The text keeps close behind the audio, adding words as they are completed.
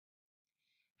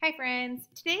Hi friends,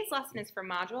 today's lesson is for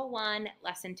Module 1,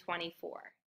 Lesson 24.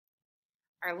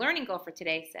 Our learning goal for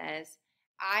today says,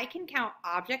 I can count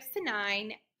objects to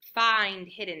 9, find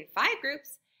hidden 5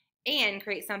 groups, and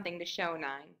create something to show 9.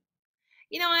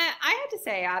 You know what, I have to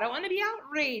say, I don't want to be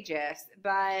outrageous,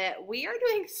 but we are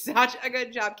doing such a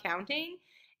good job counting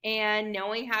and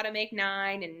knowing how to make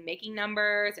 9 and making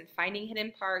numbers and finding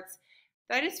hidden parts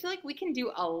that I just feel like we can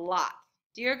do a lot.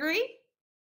 Do you agree?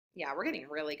 Yeah, we're getting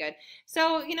really good.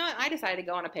 So, you know what? I decided to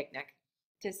go on a picnic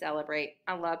to celebrate.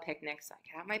 I love picnics. So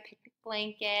I got my picnic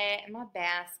blanket and my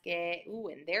basket. Ooh,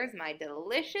 and there's my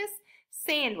delicious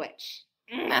sandwich.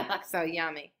 That looks so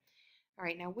yummy. All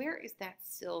right, now where is that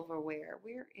silverware?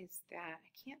 Where is that?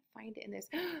 I can't find it in this.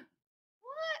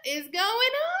 What is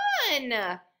going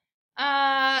on?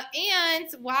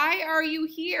 Ants, why are you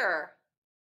here?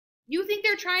 You think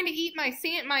they're trying to eat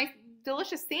my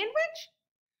delicious sandwich?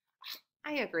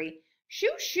 I agree.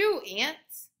 Shoo, shoo,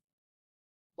 ants.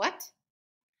 What?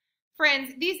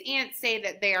 Friends, these ants say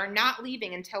that they are not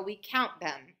leaving until we count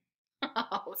them.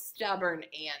 Oh, stubborn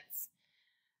ants.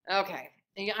 Okay,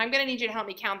 I'm going to need you to help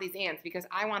me count these ants because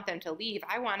I want them to leave.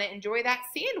 I want to enjoy that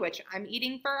sandwich I'm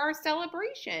eating for our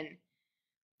celebration.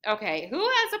 Okay, who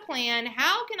has a plan?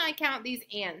 How can I count these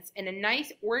ants in a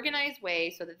nice, organized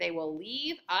way so that they will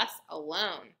leave us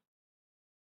alone?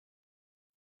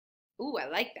 Ooh, I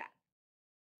like that.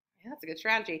 Yeah, that's a good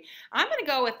strategy. I'm going to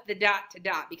go with the dot to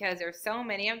dot because there's so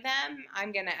many of them.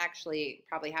 I'm going to actually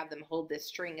probably have them hold this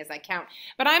string as I count.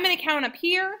 But I'm going to count up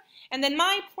here. And then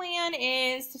my plan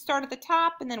is to start at the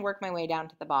top and then work my way down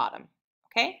to the bottom.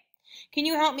 Okay? Can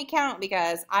you help me count?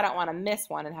 Because I don't want to miss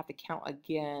one and have to count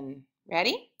again.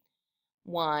 Ready?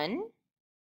 1,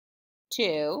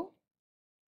 2,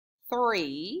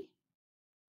 3,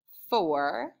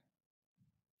 4,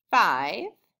 5,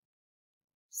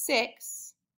 6,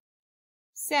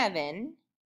 7,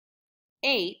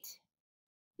 8,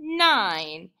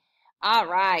 9. All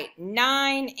right,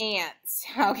 9 ants.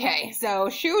 Okay, so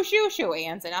shoo, shoo, shoo,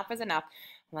 ants. Enough is enough.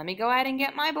 Let me go ahead and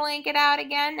get my blanket out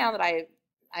again now that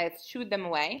I've shooed them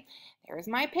away. There's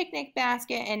my picnic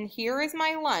basket, and here is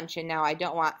my lunch. And now I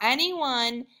don't want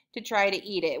anyone to try to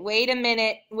eat it. Wait a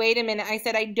minute. Wait a minute. I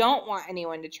said I don't want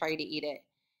anyone to try to eat it.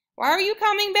 Why are you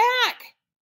coming back?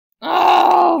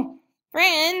 Oh,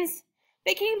 friends.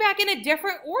 They came back in a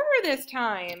different order this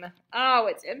time. Oh,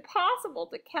 it's impossible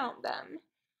to count them.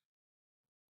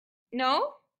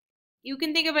 No? You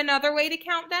can think of another way to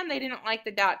count them? They didn't like the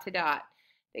dot to dot.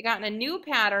 They got in a new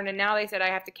pattern and now they said I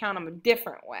have to count them a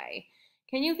different way.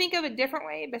 Can you think of a different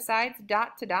way besides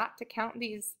dot to count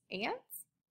these ants?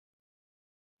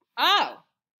 Oh,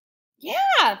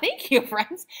 yeah, thank you,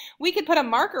 friends. We could put a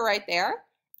marker right there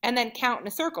and then count in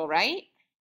a circle, right?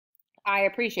 I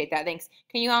appreciate that. Thanks.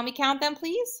 Can you help me count them,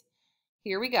 please?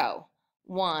 Here we go.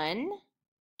 1,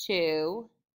 2,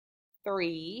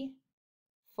 3,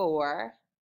 4,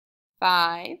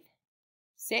 5,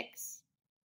 6,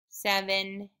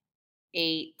 7,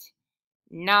 8,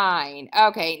 9.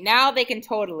 Okay, now they can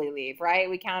totally leave, right?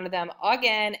 We counted them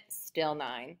again, still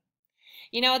 9.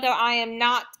 You know, though, I am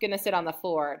not going to sit on the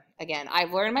floor again.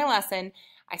 I've learned my lesson.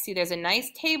 I see there's a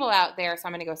nice table out there, so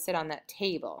I'm going to go sit on that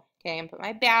table. Okay, and put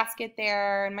my basket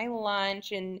there and my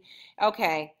lunch and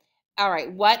okay. All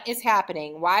right, what is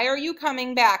happening? Why are you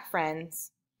coming back,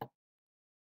 friends?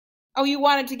 Oh, you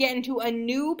wanted to get into a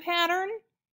new pattern?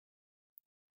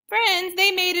 Friends,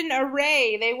 they made an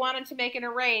array. They wanted to make an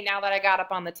array now that I got up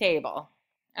on the table.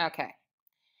 Okay.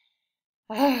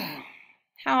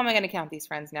 How am I going to count these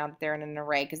friends now that they're in an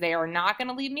array? Because they are not going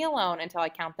to leave me alone until I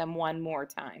count them one more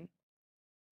time.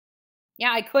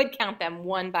 Yeah, I could count them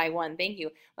one by one. Thank you.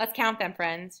 Let's count them,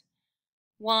 friends.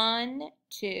 1,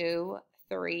 2,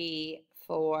 3,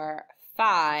 4,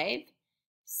 5,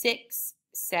 6,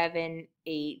 7,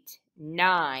 8,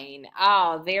 9.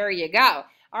 Oh, there you go.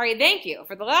 All right, thank you.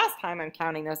 For the last time I'm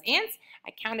counting those ants,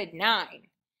 I counted 9.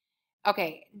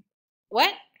 Okay,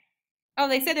 what? Oh,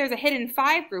 they said there's a hidden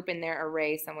 5 group in their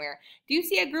array somewhere. Do you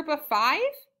see a group of 5?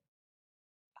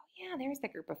 Oh, yeah, there's the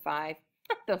group of 5.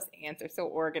 Those ants are so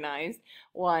organized.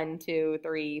 1, 2,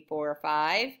 3, 4,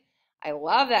 5. I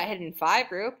love that hidden 5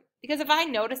 group because if I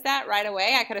noticed that right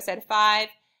away, I could have said 5,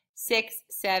 6,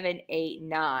 7, 8,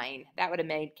 9. That would have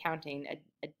made counting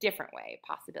a different way,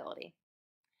 possibility.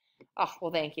 Oh,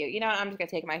 well, thank you. You know what? I'm just going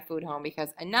to take my food home because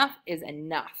enough is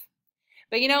enough.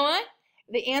 But you know what?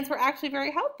 The ants were actually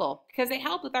very helpful because they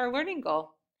helped with our learning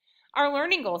goal. Our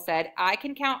learning goal said, I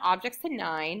can count objects to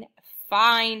 9,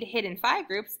 find hidden 5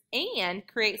 groups, and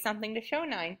create something to show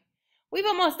 9. We've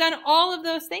almost done all of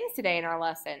those things today in our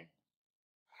lesson.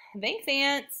 Thanks,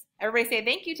 ants. Everybody say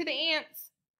thank you to the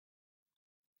ants.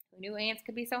 knew ants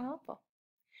could be so helpful.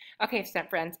 Okay, so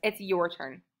friends, it's your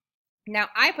turn. Now,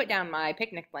 I put down my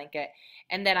picnic blanket,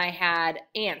 and then I had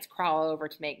ants crawl over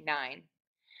to make 9.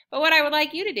 But what I would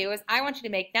like you to do is I want you to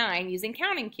make 9 using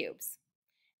counting cubes.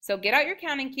 So get out your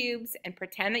counting cubes and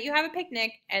pretend that you have a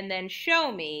picnic, and then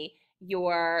show me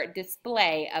your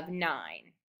display of 9.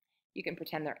 You can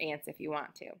pretend they're ants if you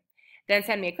want to. Then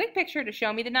send me a quick picture to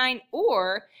show me the 9,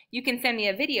 or you can send me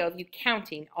a video of you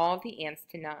counting all of the ants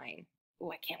to 9.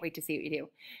 Oh, I can't wait to see what you do.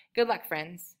 Good luck,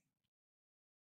 friends.